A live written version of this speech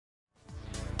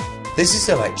This is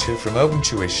a lecture from Open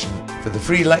Tuition. For the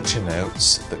free lecture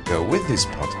notes that go with this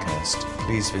podcast,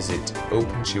 please visit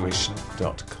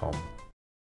opentuition.com.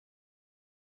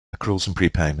 Accruals and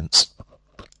prepayments.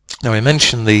 Now, I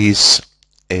mentioned these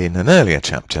in an earlier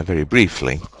chapter very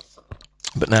briefly,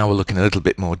 but now we'll look in a little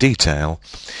bit more detail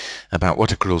about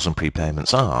what accruals and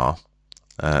prepayments are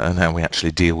and how we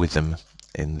actually deal with them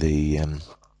in the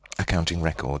accounting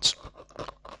records.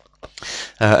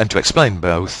 And to explain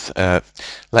both,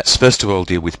 let's first of all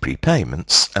deal with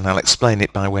prepayments, and I'll explain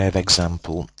it by way of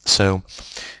example. So,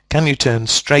 can you turn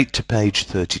straight to page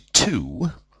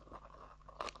 32,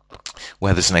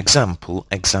 where there's an example,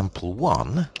 example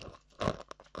 1,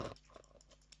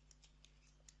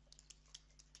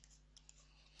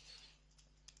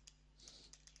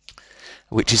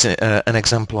 which is an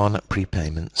example on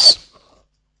prepayments.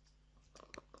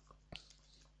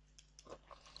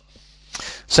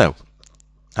 So,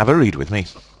 have a read with me,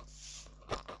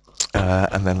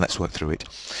 and then let's work through it.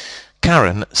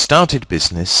 Karen started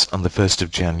business on the 1st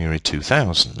of January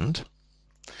 2000.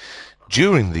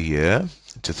 During the year,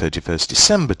 to 31st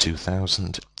December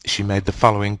 2000, she made the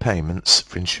following payments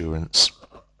for insurance.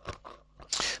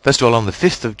 First of all, on the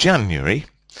 5th of January,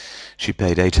 she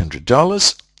paid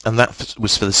 $800, and that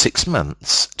was for the 6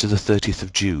 months to the 30th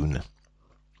of June.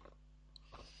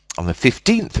 On the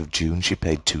 15th of June, she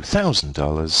paid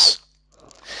 $2,000,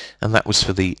 and that was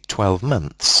for the 12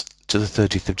 months to the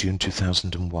 30th of June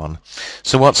 2001.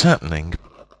 So what's happening,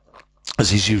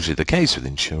 as is usually the case with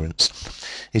insurance,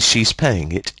 is she's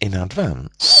paying it in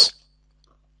advance.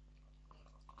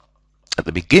 At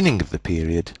the beginning of the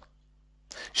period,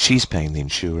 she's paying the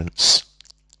insurance,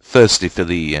 firstly for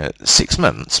the 6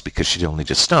 months, because she'd only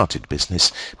just started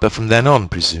business, but from then on,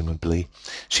 presumably,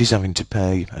 she's having to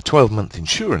pay a 12-month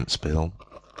insurance bill,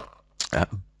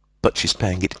 but she's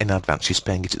paying it in advance. She's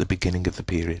paying it at the beginning of the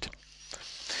period.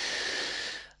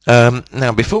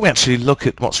 Now, before we actually look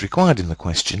at what's required in the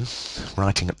question,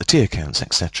 writing up the T accounts,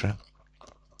 etc.,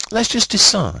 let's just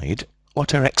decide what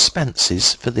her expense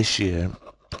is for this year.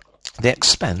 The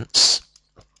expense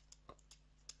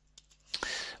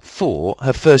for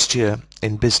her first year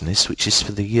in business, which is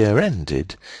for the year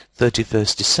ended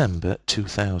 31st December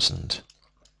 2000.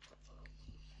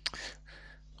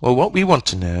 Well, what we want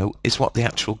to know is what the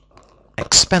actual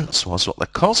expense was, what the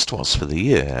cost was for the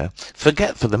year.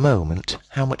 Forget for the moment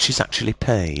how much she's actually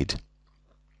paid.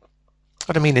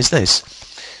 What I mean is this.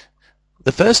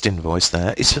 The first invoice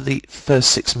there is for the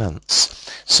first 6 months.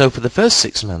 So for the first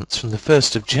 6 months, from the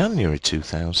 1st of January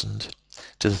 2000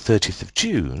 to the 30th of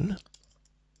June,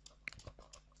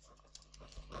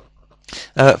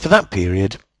 for that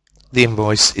period, the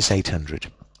invoice is $800.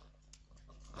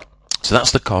 So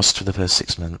that's the cost for the first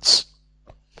 6 months.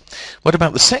 What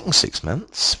about the second 6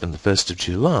 months, from the 1st of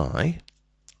July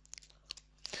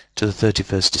to the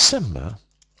 31st December?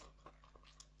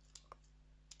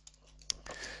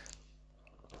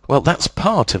 Well, that's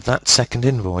part of that second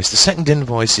invoice. The second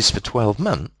invoice is for 12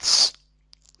 months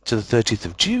to the 30th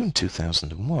of June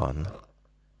 2001.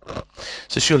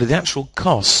 So surely the actual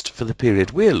cost for the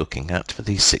period we're looking at for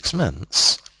these 6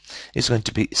 months is going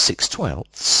to be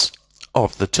 6/12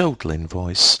 of the total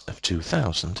invoice of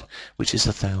 2000, which is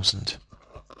 1,000.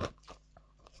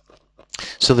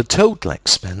 So the total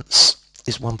expense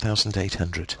is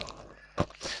 1,800.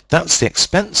 That's the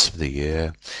expense for the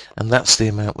year, and that's the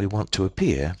amount we want to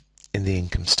appear in the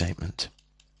income statement.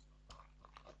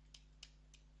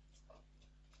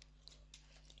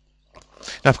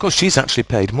 Now, of course, she's actually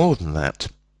paid more than that.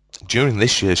 During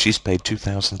this year, she's paid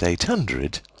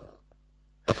 2,800.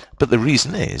 But the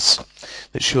reason is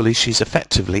that surely she's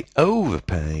effectively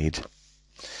overpaid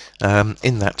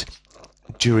in that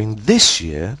during this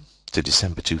year, to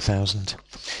December 2000,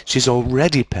 she's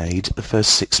already paid the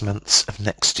first 6 months of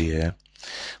next year.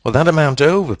 Well, that amount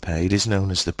overpaid is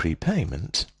known as the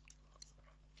prepayment.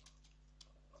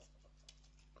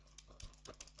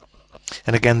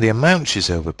 And again, the amount she's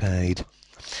overpaid,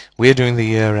 we're doing the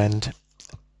year end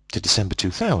to December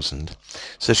 2000,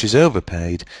 so she's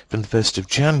overpaid from the 1st of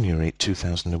January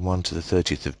 2001 to the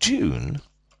 30th of June,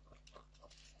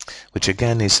 which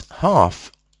again is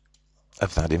half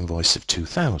of that invoice of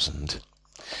 2,000.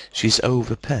 She's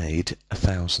overpaid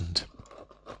 1,000.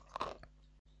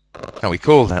 Now we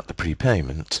call that the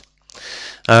prepayment.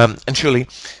 And surely,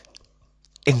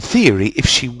 in theory, if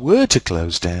she were to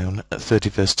close down at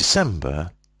 31st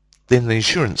December, then the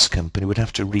insurance company would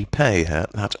have to repay her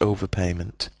that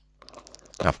overpayment.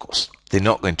 Now, of course, they're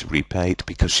not going to repay it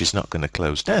because she's not going to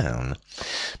close down,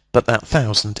 but that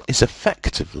 1,000 is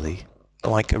effectively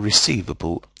like a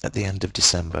receivable at the end of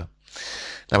December.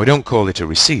 Now, we don't call it a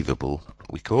receivable,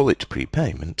 we call it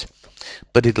prepayment,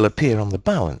 but it'll appear on the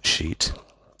balance sheet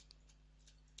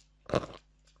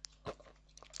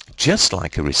just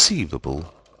like a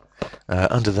receivable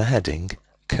under the heading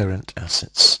Current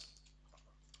Assets.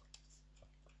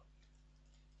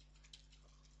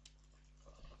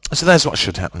 So there's what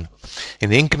should happen. In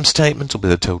the income statement will be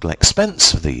the total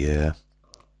expense for the year,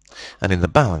 and in the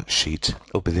balance sheet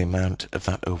will be the amount of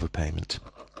that overpayment.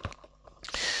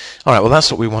 Alright, well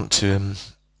that's what we want to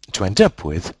end up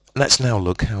with. Let's now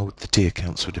look how the T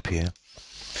accounts would appear.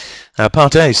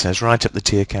 Part A says write up the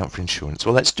T account for insurance.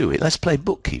 Well, let's do it. Let's play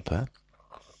bookkeeper.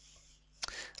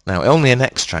 Now, only an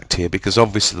extract here because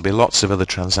obviously there'll be lots of other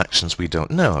transactions we don't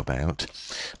know about.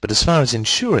 But as far as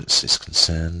insurance is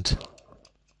concerned,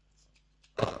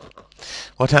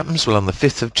 what happens? Well, on the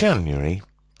 5th of January,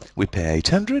 we pay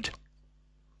 800.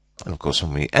 And of course,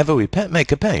 whenever we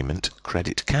make a payment,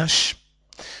 credit cash,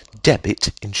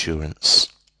 debit insurance.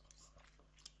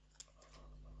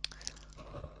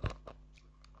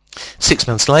 6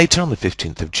 months later, on the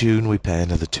 15th of June, we pay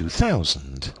another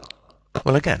 2,000.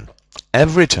 Well, again,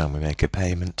 every time we make a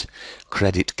payment,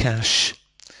 credit cash,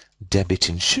 debit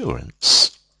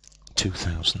insurance,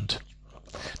 2,000.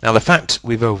 Now, the fact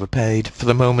we've overpaid for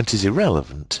the moment is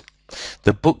irrelevant.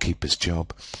 The bookkeeper's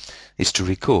job is to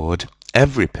record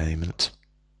every payment,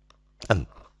 and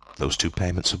those two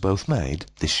payments were both made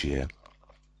this year.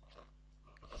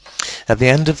 At the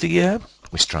end of the year,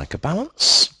 we strike a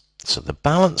balance. So the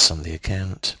balance on the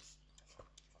account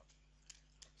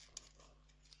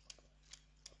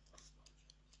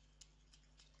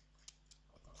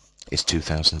is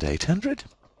 2,800.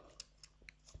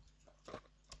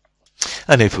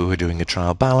 And if we were doing a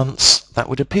trial balance, that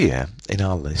would appear in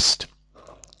our list.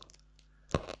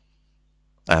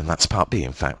 And that's part B,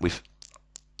 in fact. We've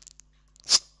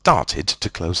started to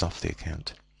close off the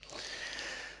account.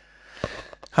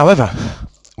 However,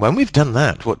 when we've done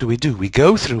that, what do? We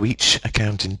go through each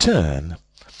account in turn,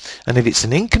 and if it's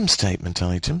an income statement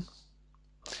item,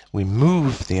 we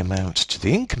move the amount to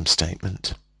the income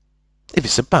statement. If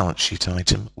it's a balance sheet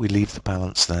item, we leave the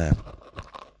balance there.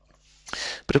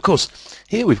 But of course,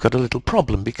 here we've got a little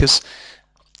problem because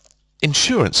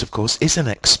insurance, of course, is an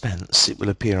expense. It will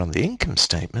appear on the income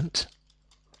statement.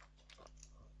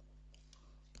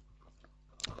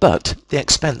 But the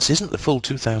expense isn't the full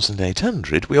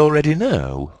 2,800. We already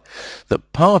know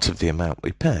that part of the amount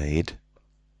we paid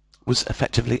was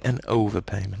effectively an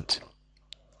overpayment.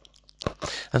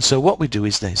 And so what we do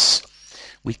is this.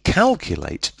 We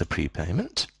calculate the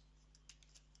prepayment.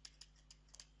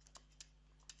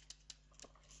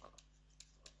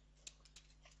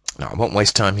 Now, I won't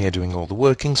waste time here doing all the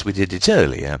workings. We did it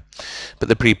earlier. But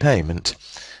the prepayment,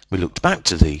 we looked back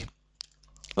to the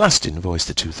last invoice,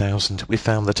 the 2,000, we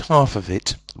found that half of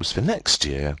it was for next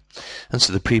year, and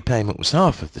so the prepayment was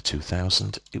half of the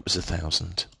 2,000, it was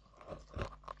 1,000.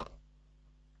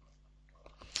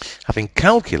 Having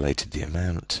calculated the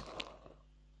amount,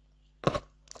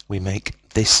 we make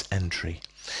this entry.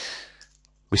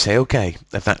 We say, okay,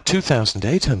 of that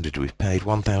 2,800 we've paid,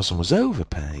 1,000 was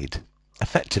overpaid.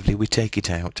 Effectively, we take it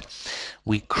out.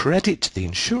 We credit the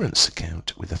insurance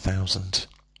account with 1,000.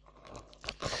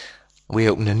 We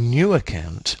open a new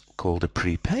account called a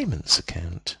prepayments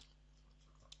account.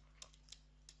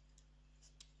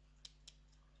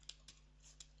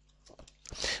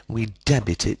 We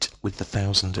debit it with the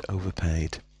 1,000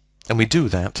 overpaid. And we do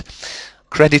that,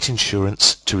 credit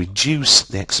insurance to reduce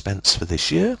the expense for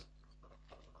this year,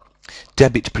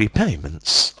 debit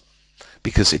prepayments,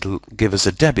 because it'll give us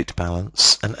a debit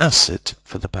balance, an asset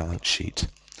for the balance sheet.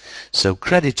 So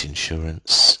credit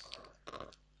insurance,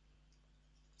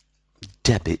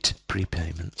 debit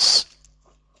prepayments.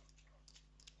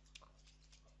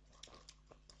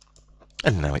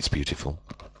 And now it's beautiful.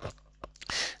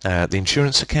 The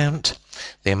insurance account,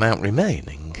 the amount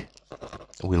remaining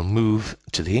will move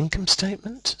to the income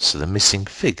statement. So the missing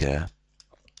figure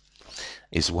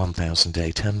is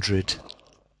 1,800.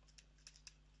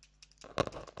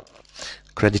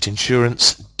 Credit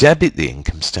insurance, debit the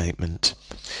income statement.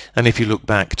 And if you look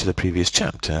back to the previous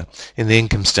chapter, in the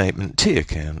income statement T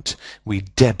account, we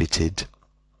debited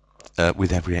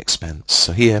with every expense.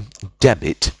 So here,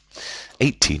 debit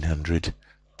 1,800,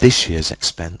 this year's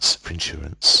expense for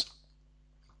insurance.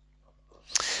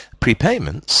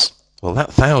 Prepayments, well, that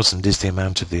 1,000 is the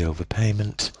amount of the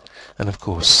overpayment, and of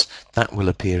course that will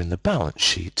appear in the balance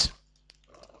sheet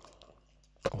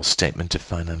or statement of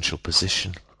financial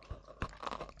position.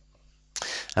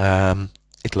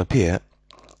 It'll appear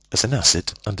as an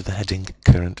asset under the heading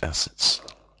Current Assets.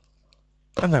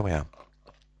 And there we are.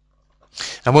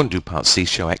 I won't do part C,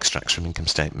 show extracts from income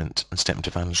statement and statement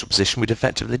of financial position. We'd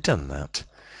effectively done that.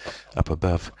 up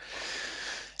above.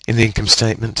 In the income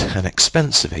statement, an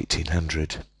expense of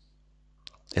 1,800.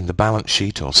 In the balance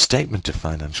sheet or statement of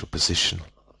financial position,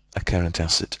 a current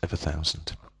asset of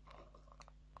 1,000.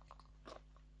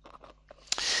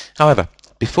 However,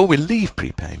 before we leave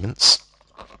prepayments,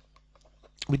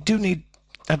 I do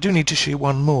need to show you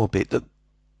one more bit. That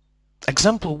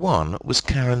example 1 was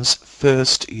Karen's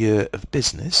first year of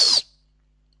business,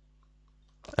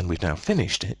 and we've now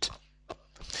finished it.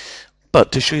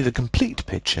 But to show you the complete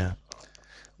picture,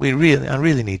 I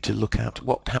really need to look at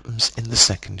what happens in the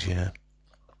second year.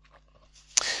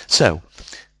 So,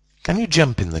 can you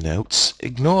jump in the notes?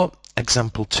 Ignore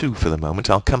example 2 for the moment.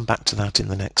 I'll come back to that in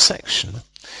the next section.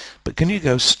 But can you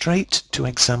go straight to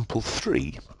example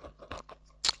 3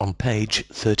 on page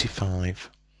 35?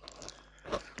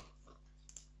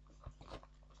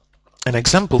 And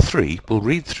example 3, we'll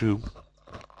read through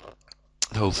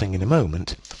the whole thing in a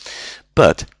moment,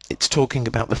 but it's talking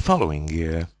about the following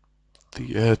year, the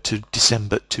year to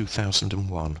December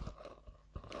 2001.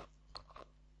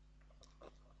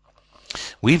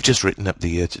 We've just written up the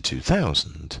year to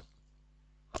 2000.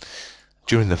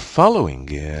 During the following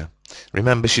year,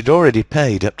 remember she'd already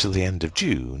paid up till the end of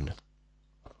June,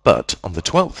 but on the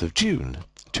 12th of June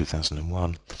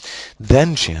 2001,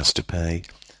 then she has to pay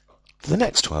for the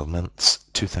next 12 months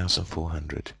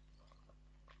 2,400.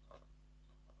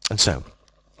 And so,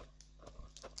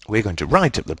 we're going to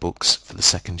write up the books for the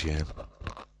second year.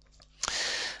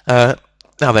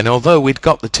 Now then, although we'd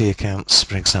got the T accounts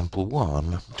for example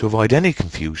 1, to avoid any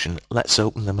confusion, let's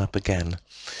open them up again.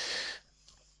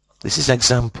 This is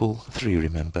example 3,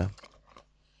 remember.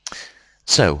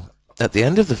 So, at the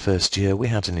end of the first year, we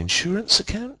had an insurance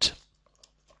account.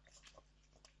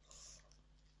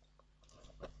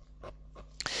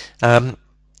 And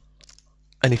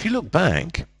if you look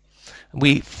back,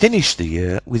 we finished the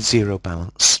year with 0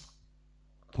 balance.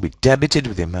 We debited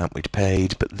with the amount we'd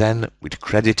paid, but then we'd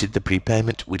credited the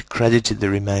prepayment, we'd credited the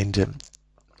remainder,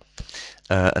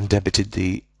 and debited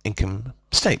the income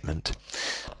statement.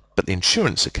 But the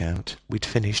insurance account, we'd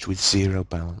finished with 0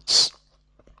 balance.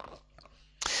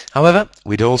 However,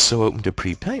 we'd also opened a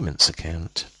prepayments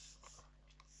account.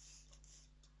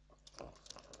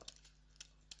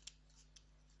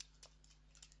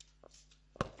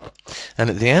 And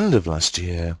at the end of last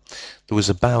year, there was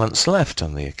a balance left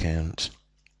on the account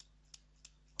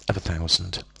of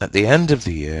 1,000. At the end of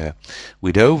the year,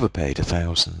 we'd overpaid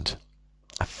 1,000,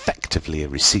 effectively a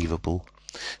receivable,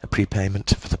 a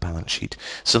prepayment for the balance sheet.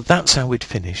 So that's how we'd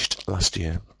finished last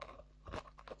year.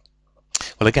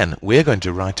 Well, again, we're going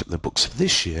to write up the books for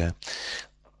this year,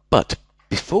 but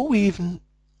before we even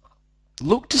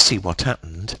look to see what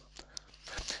happened,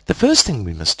 the first thing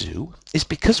we must do is,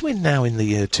 because we're now in the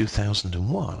year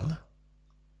 2001,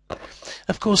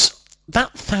 of course,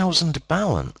 that 1,000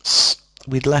 balance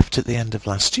we'd left at the end of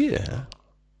last year,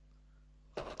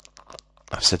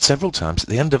 I've said several times, at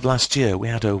the end of last year we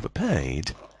had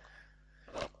overpaid,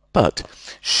 but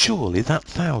surely that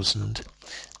 1,000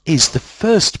 is the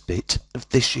first bit of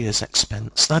this year's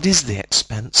expense. That is the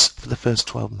expense for the first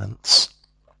 12 months.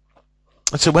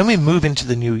 And so when we move into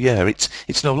the new year,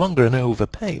 it's no longer an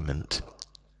overpayment.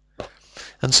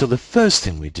 And so the first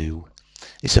thing we do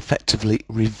is effectively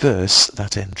reverse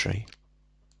that entry.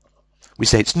 We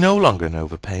say it's no longer an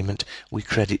overpayment, we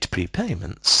credit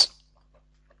prepayments,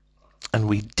 and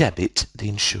we debit the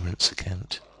insurance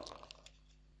account.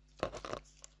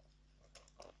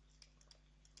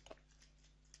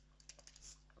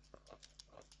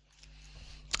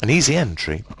 An easy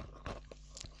entry,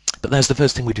 but there's the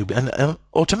first thing we do, and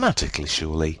automatically,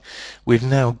 surely, we've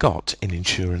now got in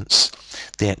insurance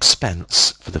the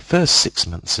expense for the first 6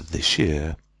 months of this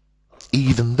year,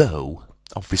 even though,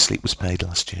 obviously, it was paid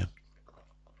last year.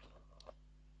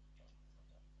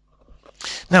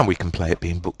 Now we can play at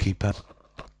being bookkeeper.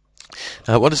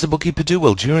 What does the bookkeeper do?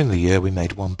 Well, during the year we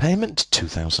made one payment,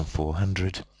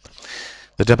 2,400.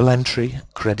 The double entry,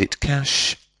 credit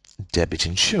cash, debit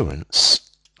insurance,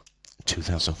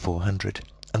 2,400,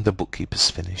 and the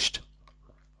bookkeeper's finished.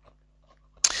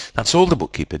 That's all the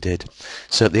bookkeeper did.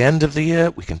 So at the end of the year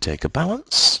we can take a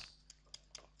balance.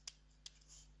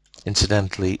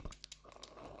 Incidentally,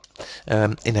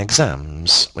 in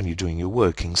exams, when you're doing your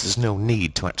workings, there's no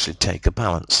need to actually take a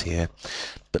balance here,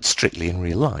 but strictly in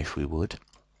real life we would.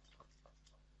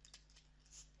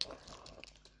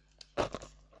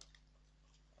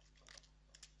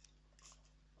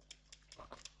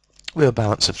 We have a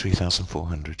balance of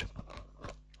 3,400.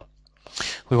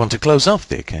 We want to close off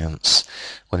the accounts.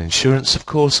 Well, insurance, of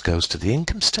course, goes to the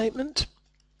income statement,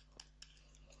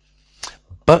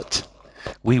 but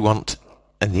we want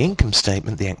in the income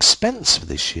statement the expense for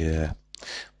this year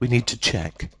we need to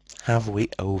check, have we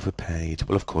overpaid?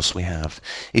 Well, of course we have.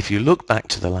 If you look back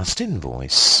to the last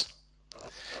invoice,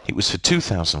 it was for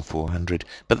 2,400,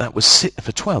 but that was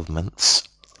for 12 months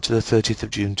to the 30th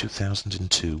of June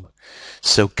 2002.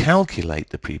 So calculate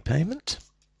the prepayment.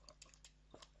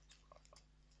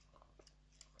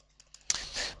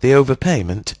 The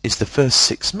overpayment is the first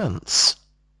 6 months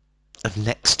of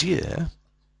next year.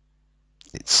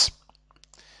 It's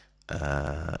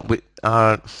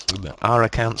our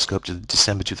accounts go up to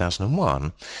December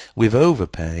 2001. We've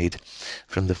overpaid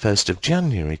from the 1st of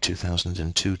January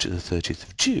 2002 to the 30th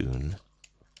of June,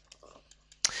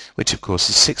 which of course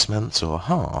is 6 months or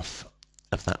half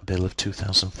of that bill of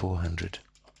 2,400.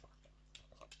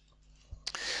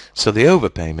 So the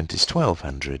overpayment is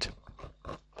 1,200,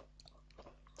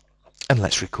 and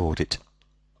let's record it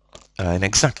in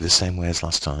exactly the same way as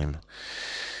last time.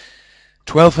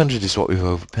 1,200 is what we've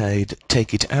overpaid.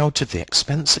 Take it out of the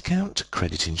expense account,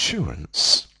 credit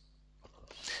insurance.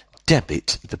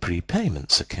 Debit the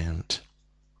prepayments account,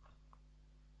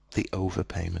 the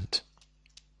overpayment.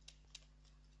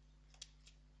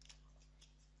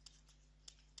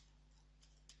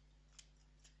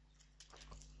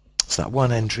 It's that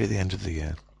one entry at the end of the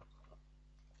year.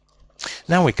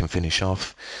 Now we can finish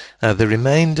off the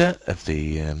remainder of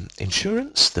the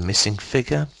insurance, the missing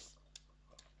figure,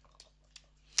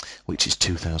 which is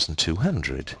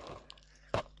 2,200.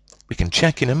 We can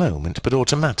check in a moment, but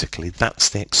automatically that's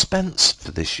the expense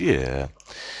for this year.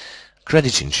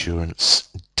 Credit insurance,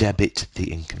 debit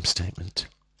the income statement.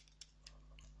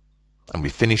 And we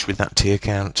finish with that T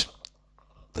account,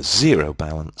 the zero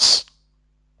balance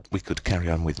we could carry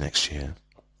on with next year.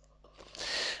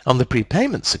 On the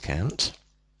prepayments account,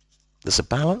 there's a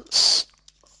balance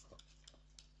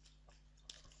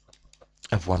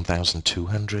of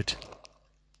 1,200.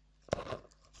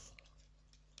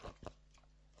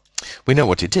 We know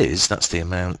what it is. That's the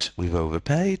amount we've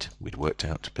overpaid. We'd worked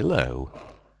out below.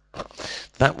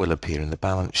 That will appear in the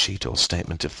balance sheet or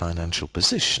statement of financial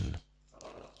position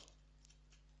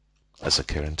as a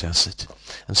current asset,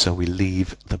 and so we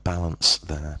leave the balance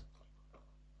there.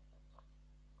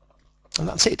 And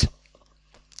that's it.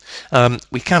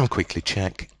 We can quickly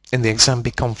check. In the exam,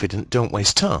 be confident, don't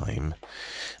waste time.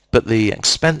 But the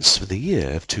expense for the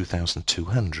year of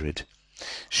 2,200,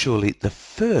 surely the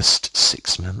first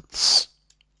 6 months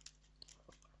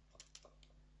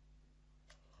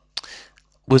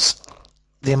was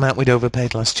the amount we'd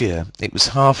overpaid last year. It was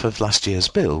half of last year's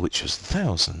bill, which was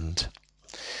 1,000.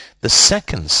 The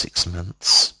second 6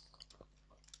 months,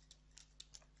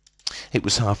 it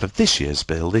was half of this year's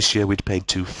bill. This year we'd paid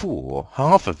 2,400.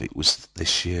 Half of it was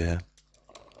this year.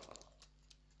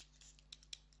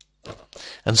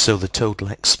 And so the total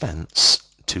expense,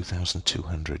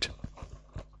 2,200.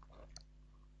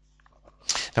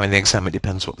 Now in the exam it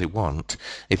depends what they want.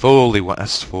 If all they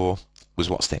asked for was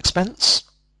what's the expense,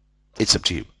 it's up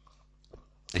to you.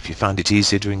 If you find it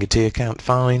easier doing a T account,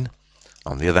 fine.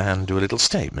 On the other hand, do a little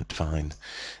statement, fine.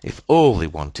 If all they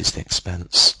want is the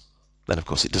expense, then of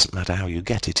course it doesn't matter how you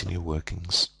get it in your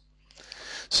workings.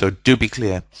 So do be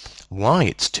clear why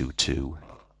it's 2,2.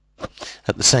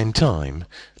 At the same time,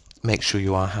 make sure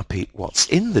you are happy what's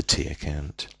in the T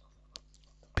account,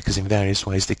 because in various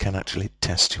ways they can actually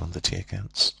test you on the T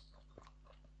accounts.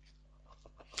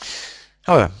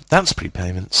 However, that's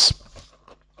prepayments.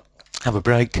 Have a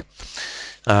break.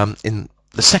 In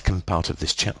the second part of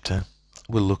this chapter,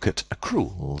 we'll look at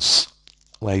accruals,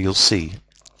 where you'll see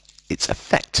it's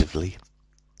effectively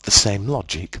the same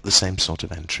logic, the same sort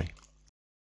of entry.